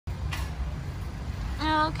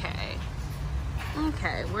Okay.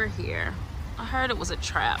 Okay, we're here. I heard it was a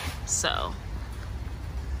trap, so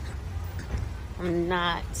I'm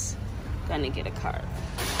not gonna get a cart.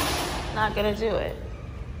 Not gonna do it.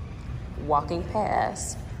 Walking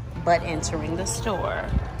past, but entering the store.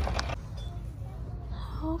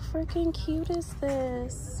 How freaking cute is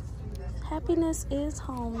this? Happiness is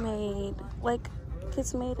homemade. Like,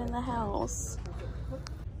 it's made in the house.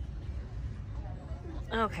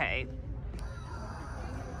 Okay.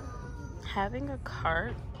 Having a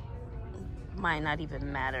cart might not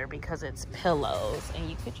even matter because it's pillows and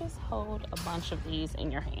you could just hold a bunch of these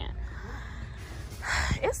in your hand.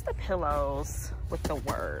 It's the pillows with the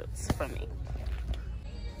words for me.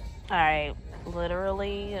 All right,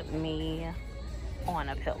 literally me on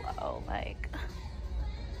a pillow. Like,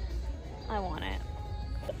 I want it.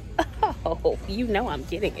 Oh, you know I'm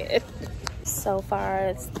getting it. So far,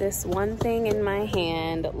 it's this one thing in my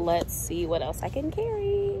hand. Let's see what else I can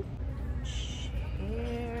carry.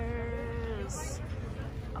 Chairs.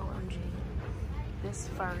 OMG. This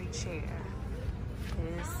furry chair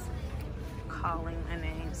is calling my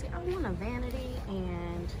name. See, I want a vanity,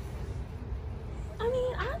 and I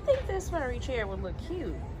mean, I think this furry chair would look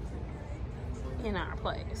cute in our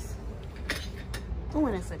place. Oh,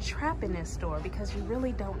 and it's a trap in this store because you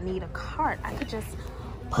really don't need a cart. I could just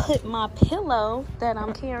put my pillow that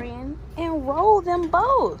I'm carrying and roll them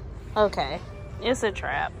both. Okay, it's a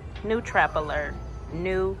trap. New trap alert.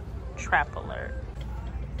 New trap alert.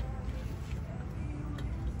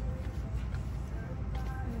 Okay,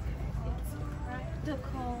 it's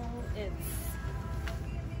practical. It's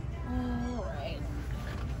all right.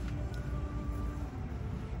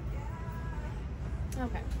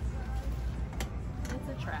 Okay. It's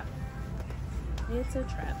a trap. It's a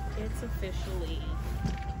trap. It's officially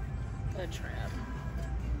a trap.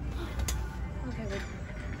 Okay, wait.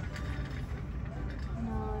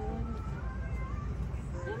 No.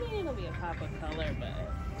 I mean, it'll be a pop of color, but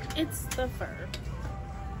it's the fur. It's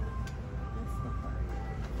the fur.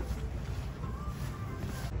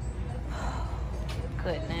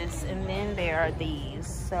 Goodness. And then there are these.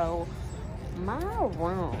 So my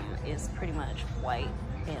room is pretty much white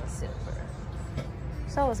and silver.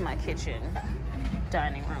 So is my kitchen,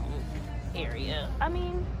 dining room area. I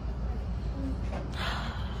mean,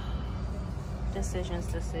 decisions,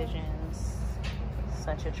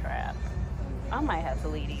 such a trap. I might have to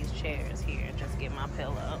leave these chairs here and just get my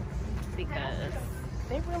pillow because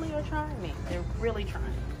they really are trying me. They're really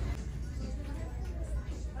trying.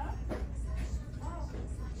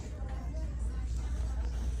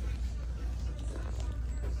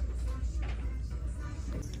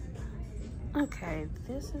 Okay,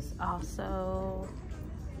 this is also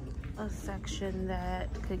a section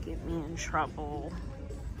that could get me in trouble.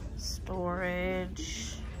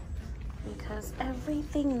 Storage, because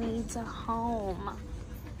everything needs a home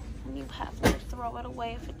and you have to throw it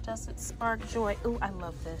away if it doesn't spark joy. Ooh, I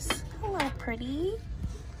love this. Hello, pretty.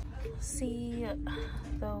 See,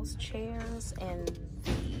 those chairs and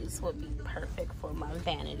these would be perfect for my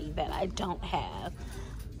vanity that I don't have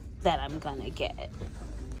that I'm gonna get.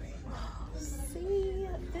 See,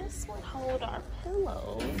 this would hold our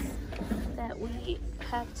pillows that we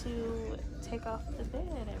have to take off the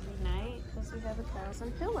bed every night because we have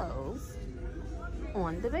 1,000 pillows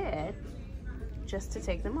on the bed just to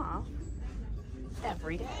take them off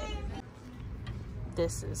every day.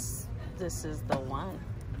 This is the one.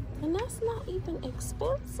 And that's not even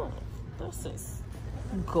expensive. This is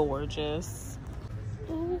gorgeous.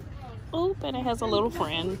 Oop, oop, and it has a little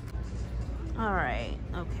friend. All right,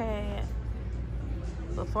 okay.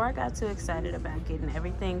 Before I got too excited about getting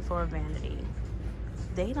everything for a vanity,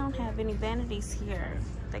 they don't have any vanities here.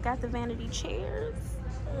 They got the vanity chairs,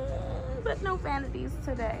 but no vanities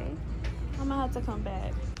today. I'm gonna have to come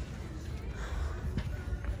back.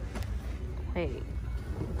 Wait.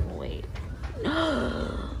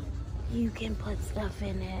 You can put stuff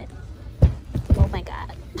in it. Oh my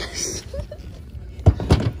God.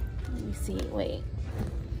 Let me see, wait.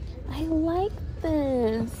 I like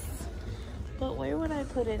this. But where would I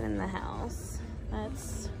put it in the house?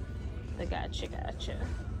 That's the gotcha.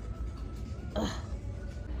 Ugh.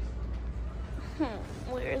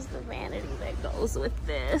 Where's the vanity that goes with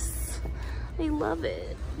this? I love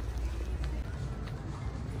it.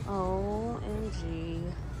 OMG,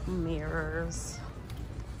 mirrors.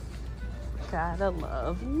 Gotta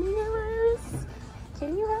love mirrors.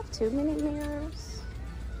 Can you have too many mirrors?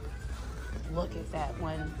 Look at that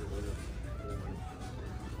one.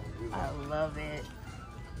 I love it.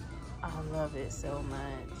 I love it so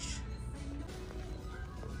much.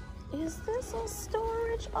 Is this a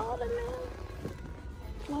storage ottoman?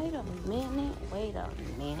 Wait a minute. Wait a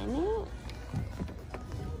minute.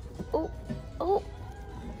 Oh, oh.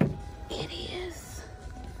 It is.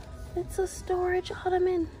 It's a storage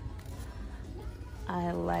ottoman.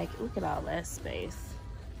 I like, look at all that space.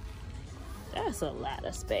 That's a lot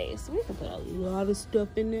of space. We can put a lot of stuff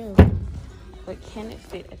in there. But can it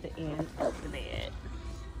fit at the end of the bed?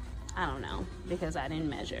 I don't know, because I didn't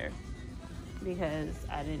measure. Because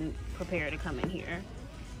I didn't prepare to come in here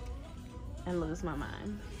and lose my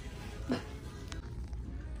mind.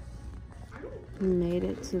 Made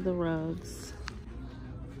it to the rugs.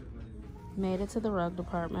 Made it to the rug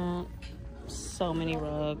department. So many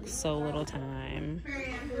rugs, so little time.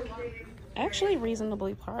 Actually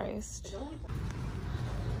reasonably priced.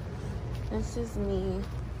 This is me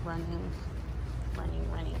running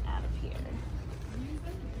out of here.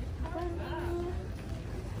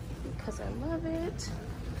 Because I love it.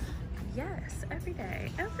 Yes, every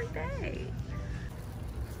day, every day.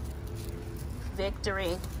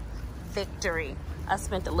 Victory, victory. I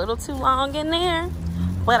spent a little too long in there,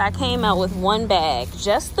 but I came out with one bag.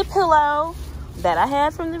 Just the pillow that I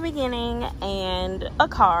had from the beginning and a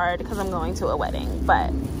card because I'm going to a wedding. But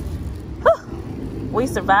whew, we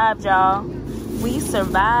survived, y'all. We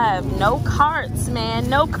survived. No carts, man.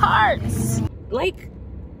 No carts. Like,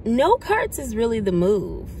 no carts is really the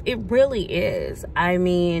move. It really is. I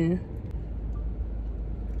mean,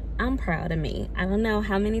 I'm proud of me. I don't know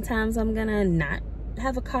how many times I'm gonna not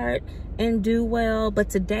have a cart and do well, but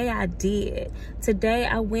today I did. Today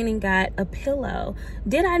I went and got a pillow.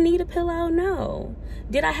 Did I need a pillow? No.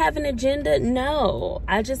 Did I have an agenda? No.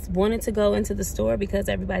 I just wanted to go into the store because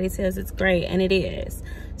everybody says it's great, and it is.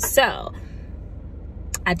 So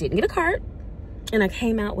I didn't get a cart, and I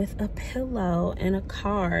came out with a pillow and a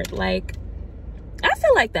card. Like, I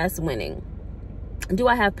feel like that's winning. Do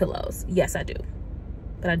I have pillows? Yes, I do.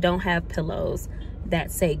 But I don't have pillows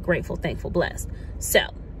that say grateful, thankful, blessed. So, I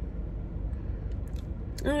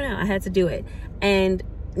don't know. I had to do it. And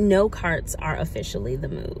no carts are officially the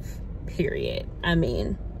move, period. I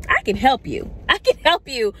mean, I can help you. I can help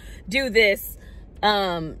you do this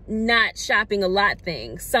not shopping a lot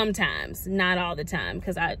thing sometimes. Not all the time,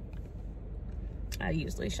 because I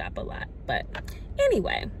usually shop a lot. But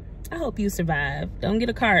anyway, I hope you survive. Don't get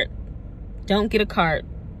a cart. Don't get a cart.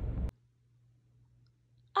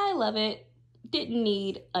 I love it. Didn't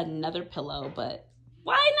need another pillow, but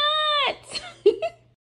why not?